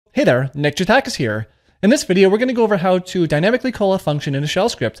Hey there, Nick Jatakis here. In this video, we're going to go over how to dynamically call a function in a shell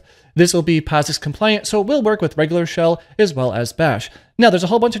script. This will be POSIX compliant, so it will work with regular shell as well as bash. Now, there's a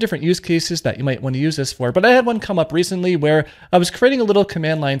whole bunch of different use cases that you might want to use this for, but I had one come up recently where I was creating a little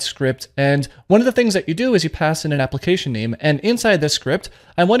command line script, and one of the things that you do is you pass in an application name, and inside this script,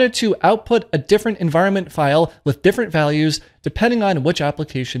 I wanted to output a different environment file with different values depending on which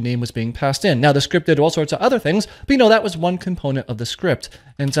application name was being passed in. Now, the script did all sorts of other things, but that was one component of the script.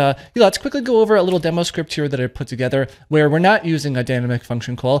 And let's quickly go over a little demo script here that I put together where we're not using a dynamic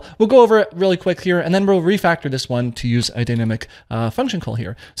function call. We'll go over it really quick here, and then we'll refactor this one to use a dynamic function call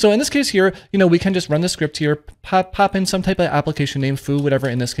here. So in this case here, we can just run the script here, pop in some type of application name, foo, whatever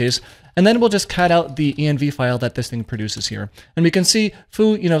in this case, and then we'll just cat out the env file that this thing produces here. And we can see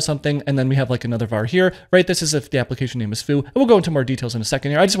foo, something, and then we have like another var here, right? This is if the application name is foo. And we'll go into more details in a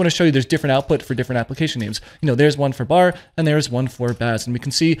second here. I just want to show you there's different output for different application names. There's one for bar and there's one for baz. And we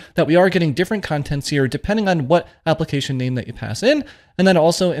can see that we are getting different contents here depending on what application name that you pass in. And then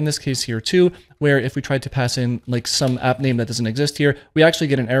also in this case here too, where if we tried to pass in like some app name that doesn't exist here, we actually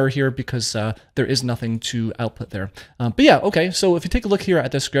get an error here because there is nothing to output there. But yeah, okay. So if you take a look here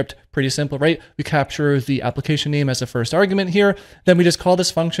at this script, pretty simple, right? We capture the application name as the first argument here. Then we just call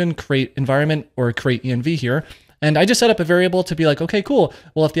this function create environment or create env here. And I just set up a variable to be like, okay, cool.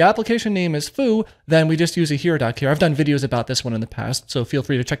 Well, if the application name is foo, then we just use a here doc here. I've done videos about this one in the past, so feel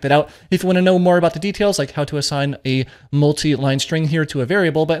free to check that out if you want to know more about the details, like how to assign a multi-line string here to a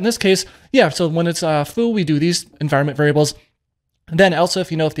variable. But in this case, yeah, so when it's foo, we do these environment variables. And then else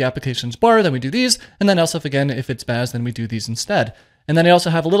if, if the application's bar, then we do these. And then else if, again, if it's baz, then we do these instead. And then I also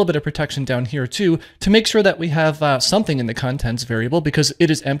have a little bit of protection down here too, to make sure that we have something in the contents variable because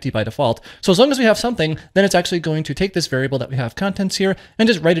it is empty by default. So as long as we have something, then it's actually going to take this variable that we have contents here and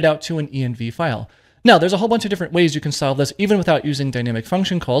just write it out to an env file. Now, there's a whole bunch of different ways you can solve this, even without using dynamic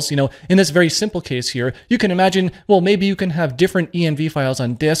function calls. In this very simple case here, you can imagine, well, maybe you can have different env files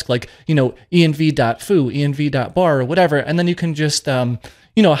on disk, like, env.foo, env.bar, or whatever, and then you can just,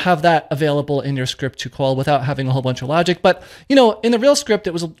 have that available in your script to call without having a whole bunch of logic. But, in the real script,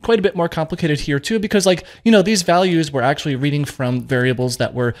 it was quite a bit more complicated here too, because these values were actually reading from variables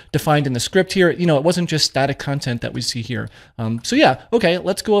that were defined in the script here. It wasn't just static content that we see here. So yeah, okay,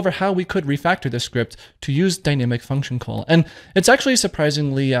 let's go over how we could refactor this script to use dynamic function call. And it's actually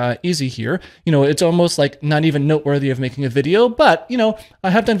surprisingly easy here. It's almost like not even noteworthy of making a video, but, I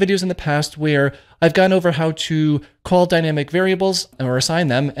have done videos in the past where I've gone over how to call dynamic variables or assign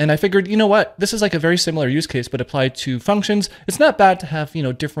them. And I figured, what, this is like a very similar use case, but applied to functions. It's not bad to have,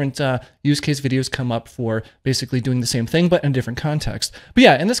 different use case videos come up for basically doing the same thing, but in a different context. But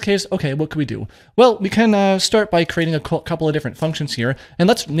yeah, in this case, okay, what could we do? Well, we can start by creating a couple of different functions here, and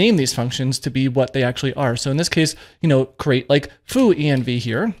let's name these functions to be what they actually are. So in this case, create like foo env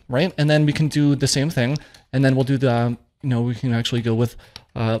here, right? And then we can do the same thing, and then we'll do the, we can actually go with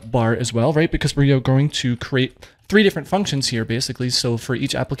bar as well, right? Because we're going to create 3 different functions here, basically. So for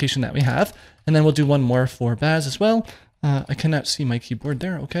each application that we have, and then we'll do one more for baz as well. I cannot see my keyboard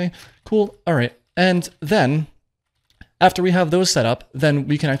there. Okay, cool. All right. And then after we have those set up, then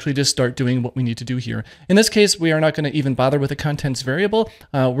we can actually just start doing what we need to do here. In this case, we are not going to even bother with a contents variable.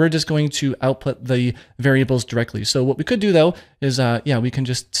 We're just going to output the variables directly. So what we could do though is, we can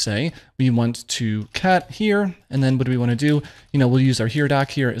just say we want to cat here, and then what do we want to do? We'll use our here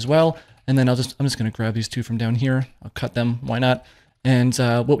doc here as well. And then I'm just going to grab these 2 from down here. I'll cut them. Why not? And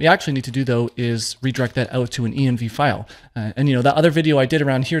what we actually need to do, though, is redirect that out to an env file. And that other video I did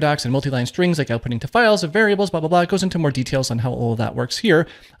around here docs and multi-line strings, like outputting to files of variables, blah, blah, blah, it goes into more details on how all of that works here.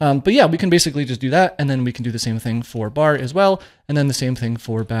 But yeah, we can basically just do that. And then we can do the same thing for bar as well. And then the same thing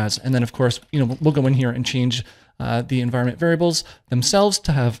for baz. And then, of course, we'll go in here and change the environment variables themselves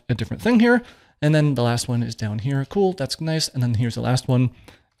to have a different thing here. And then the last one is down here. Cool, that's nice. And then here's the last one.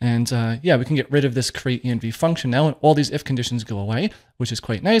 And yeah, we can get rid of this create env function now, and all these if conditions go away, which is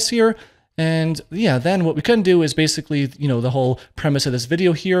quite nice here. And yeah, then what we can do is basically, the whole premise of this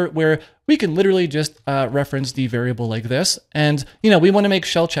video here, where we can literally just reference the variable like this. And, we want to make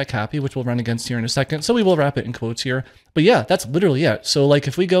shell check happy, which we'll run against here in a second. So we will wrap it in quotes here. But yeah, that's literally it. So like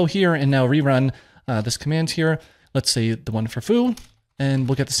if we go here and now rerun this command here, let's say the one for foo, and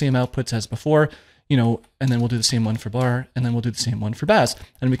we'll get the same outputs as before. And then we'll do the same one for bar, and then we'll do the same one for baz.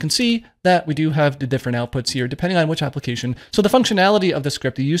 And we can see that we do have the different outputs here depending on which application. So the functionality of the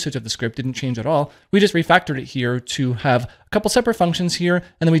script, the usage of the script didn't change at all. We just refactored it here to have a couple separate functions here,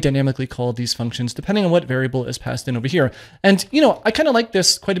 and then we dynamically call these functions depending on what variable is passed in over here. And I kind of like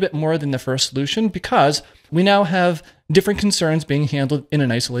this quite a bit more than the first solution because we now have different concerns being handled in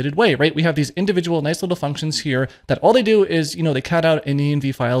an isolated way, right? We have these individual nice little functions here that all they do is, they cat out an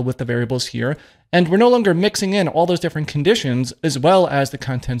env file with the variables here. And we're no longer mixing in all those different conditions as well as the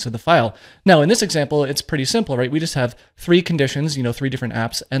contents of the file. Now, in this example, it's pretty simple, right? We just have 3 conditions, 3 different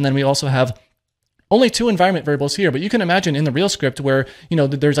apps. And then we also have only 2 environment variables here, but you can imagine in the real script where,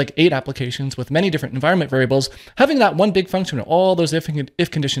 there's like 8 applications with many different environment variables, having that one big function with all those if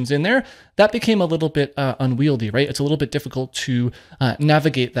conditions in there, that became a little bit unwieldy, right? It's a little bit difficult to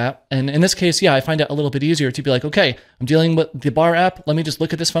navigate that. And in this case, yeah, I find it a little bit easier to be like, okay, I'm dealing with the bar app. Let me just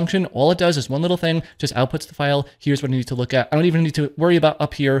look at this function. All it does is one little thing, just outputs the file. Here's what I need to look at. I don't even need to worry about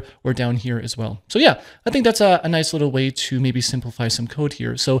up here or down here as well. So yeah, I think that's a nice little way to maybe simplify some code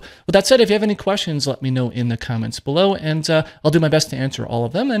here. So with that said, if you have any questions, let me know in the comments below, and I'll do my best to answer all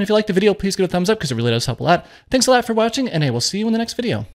of them. And if you like the video, please give it a thumbs up because it really does help a lot. Thanks a lot for watching, and I will see you in the next video.